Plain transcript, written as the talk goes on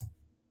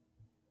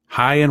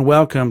Hi, and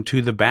welcome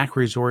to the Back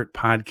Resort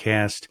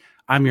Podcast.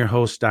 I'm your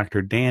host,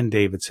 Dr. Dan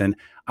Davidson.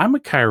 I'm a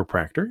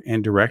chiropractor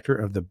and director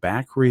of the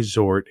Back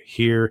Resort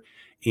here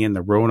in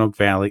the Roanoke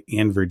Valley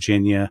in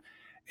Virginia.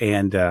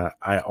 And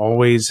I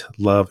always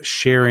love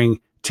sharing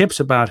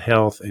tips about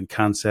health and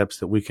concepts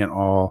that we can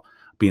all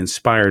be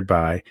inspired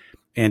by.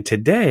 And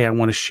today I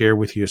want to share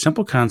with you a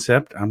simple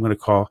concept I'm going to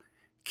call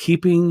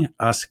keeping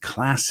us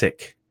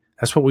classic.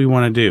 That's what we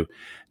want to do.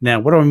 Now,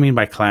 what do I mean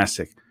by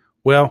classic?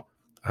 Well,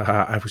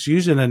 I was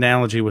using an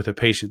analogy with a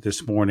patient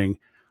this morning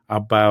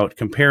about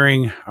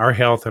comparing our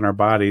health and our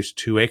bodies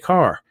to a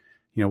car.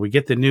 You know, we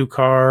get the new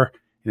car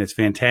and it's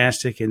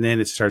fantastic, and then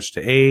it starts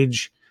to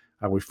age.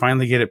 We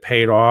finally get it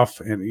paid off,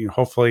 and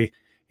hopefully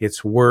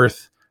it's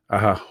worth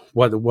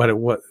what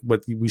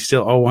we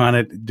still owe on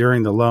it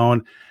during the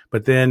loan.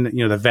 But then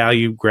the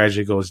value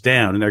gradually goes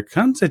down, and there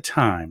comes a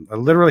time,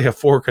 literally a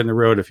fork in the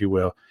road, if you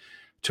will,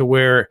 to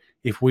where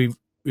if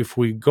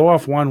we go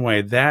off one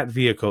way, that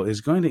vehicle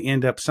is going to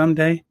end up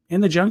someday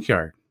in the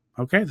junkyard.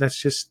 Okay,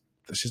 that's just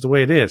the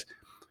way it is.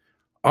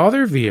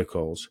 Other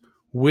vehicles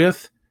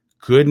with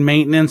good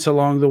maintenance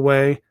along the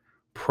way,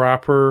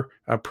 proper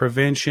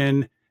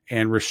prevention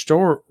and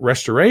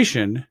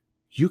restoration,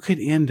 you could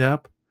end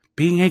up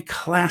being a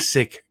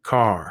classic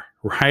car,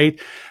 right?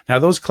 Now,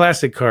 those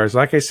classic cars,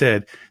 like I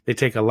said, they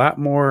take a lot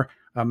more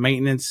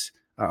maintenance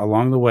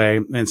along the way,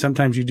 and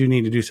sometimes you do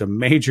need to do some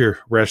major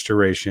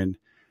restoration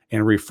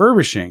and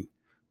refurbishing.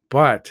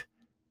 But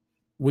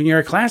when you're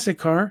a classic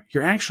car,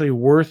 you're actually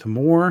worth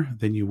more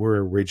than you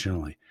were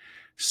originally.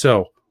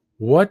 So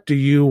what do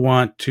you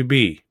want to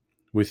be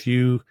with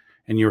you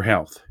and your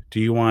health? Do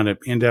you want to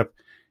end up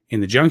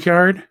in the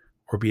junkyard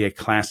or be a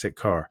classic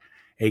car?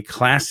 A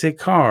classic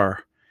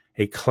car,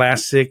 a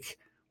classic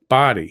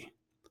body,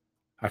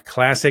 a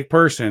classic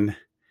person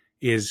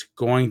is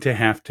going to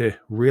have to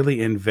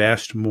really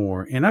invest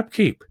more in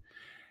upkeep.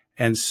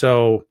 And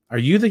so, are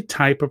you the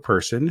type of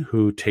person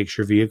who takes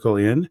your vehicle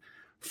in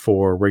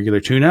for regular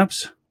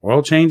tune-ups,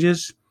 oil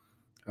changes,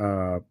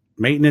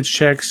 maintenance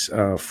checks,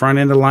 front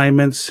end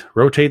alignments,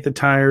 rotate the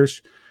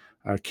tires,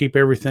 keep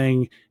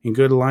everything in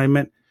good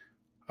alignment?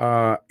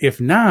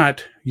 If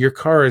not, your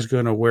car is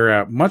going to wear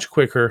out much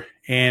quicker,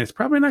 and it's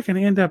probably not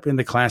going to end up in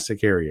the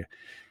classic area.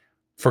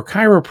 For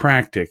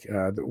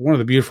chiropractic, one of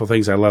the beautiful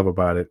things I love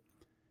about it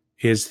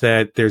is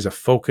that there's a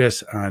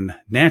focus on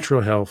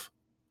natural health,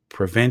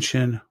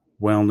 prevention,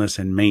 wellness,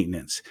 and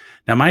maintenance.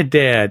 Now, my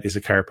dad is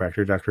a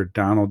chiropractor, Dr.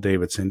 Donald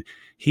Davidson.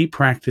 He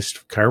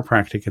practiced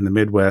chiropractic in the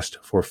Midwest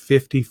for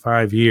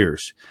 55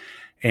 years.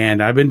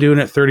 And I've been doing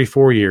it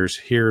 34 years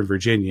here in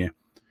Virginia.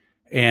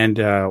 And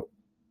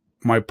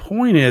my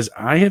point is,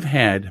 I have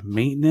had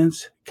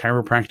maintenance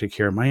chiropractic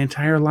care my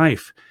entire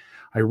life.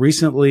 I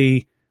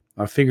recently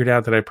figured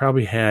out that I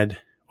probably had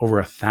over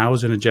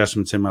 1,000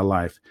 adjustments in my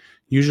life,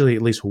 usually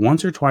at least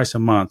once or twice a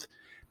month.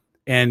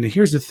 And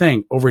here's the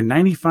thing, over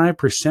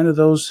 95% of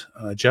those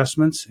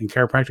adjustments and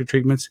chiropractic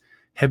treatments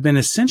have been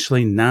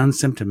essentially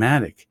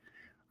non-symptomatic.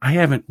 I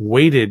haven't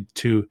waited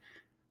to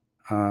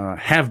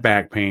have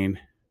back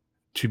pain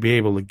to be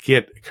able to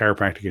get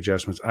chiropractic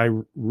adjustments. I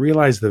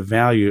realized the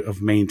value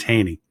of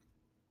maintaining.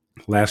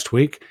 Last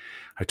week,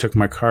 I took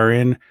my car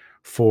in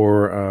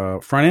for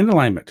front end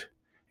alignment,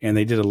 and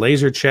they did a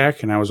laser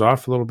check, and I was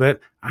off a little bit.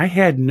 I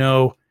had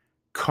no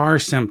car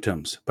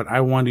symptoms, but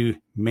I want to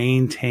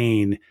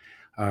maintain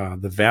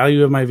the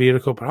value of my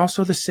vehicle, but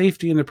also the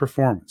safety and the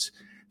performance.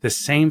 The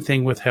same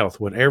thing with health.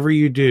 Whatever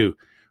you do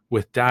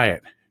with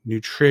diet,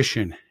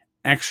 nutrition,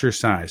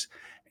 exercise,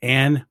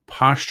 and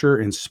posture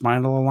and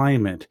spinal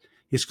alignment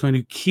is going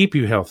to keep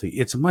you healthy.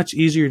 It's much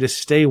easier to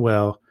stay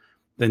well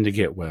than to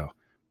get well.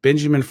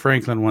 Benjamin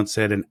Franklin once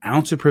said, an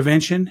ounce of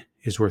prevention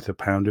is worth a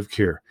pound of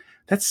cure.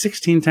 That's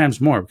 16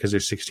 times more because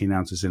there's 16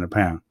 ounces in a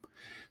pound.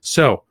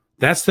 So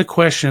that's the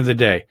question of the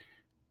day.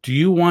 Do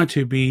you want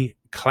to be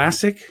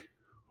classic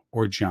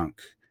or junk?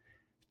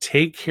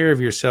 Take care of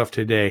yourself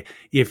today.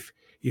 If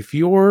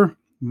your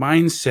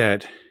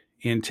mindset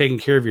in taking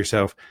care of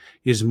yourself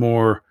is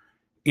more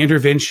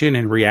intervention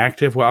and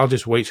reactive, well, I'll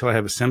just wait till I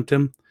have a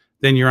symptom,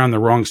 then you're on the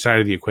wrong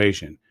side of the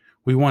equation.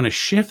 We want to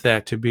shift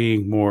that to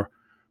being more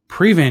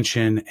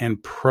prevention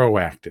and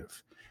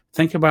proactive.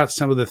 Think about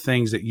some of the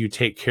things that you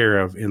take care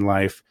of in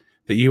life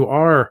that you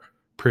are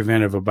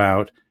preventive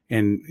about,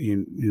 and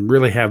you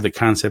really have the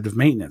concept of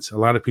maintenance. A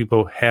lot of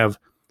people have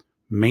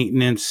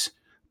maintenance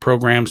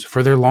programs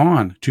for their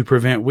lawn to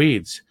prevent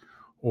weeds,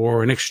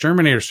 or an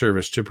exterminator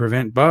service to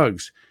prevent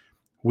bugs.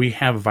 We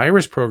have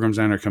virus programs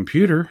on our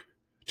computer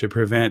to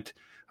prevent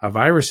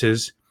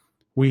viruses.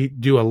 We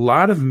do a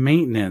lot of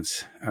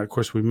maintenance. Of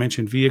course, we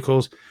mentioned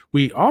vehicles.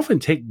 We often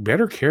take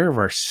better care of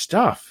our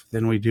stuff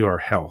than we do our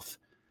health.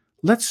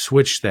 Let's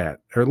switch that,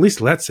 or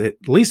let's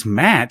at least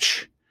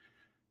match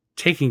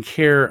taking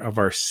care of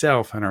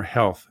ourself and our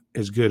health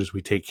as good as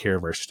we take care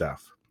of our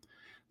stuff.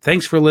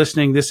 Thanks for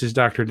listening. This is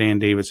Dr. Dan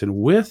Davidson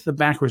with the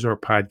Back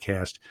Resort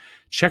Podcast.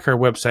 Check our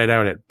website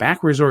out at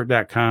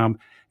backresort.com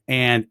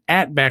and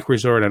at Back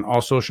Resort on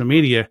all social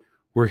media.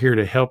 We're here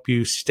to help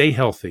you stay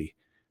healthy.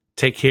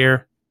 Take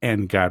care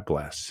and God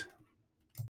bless.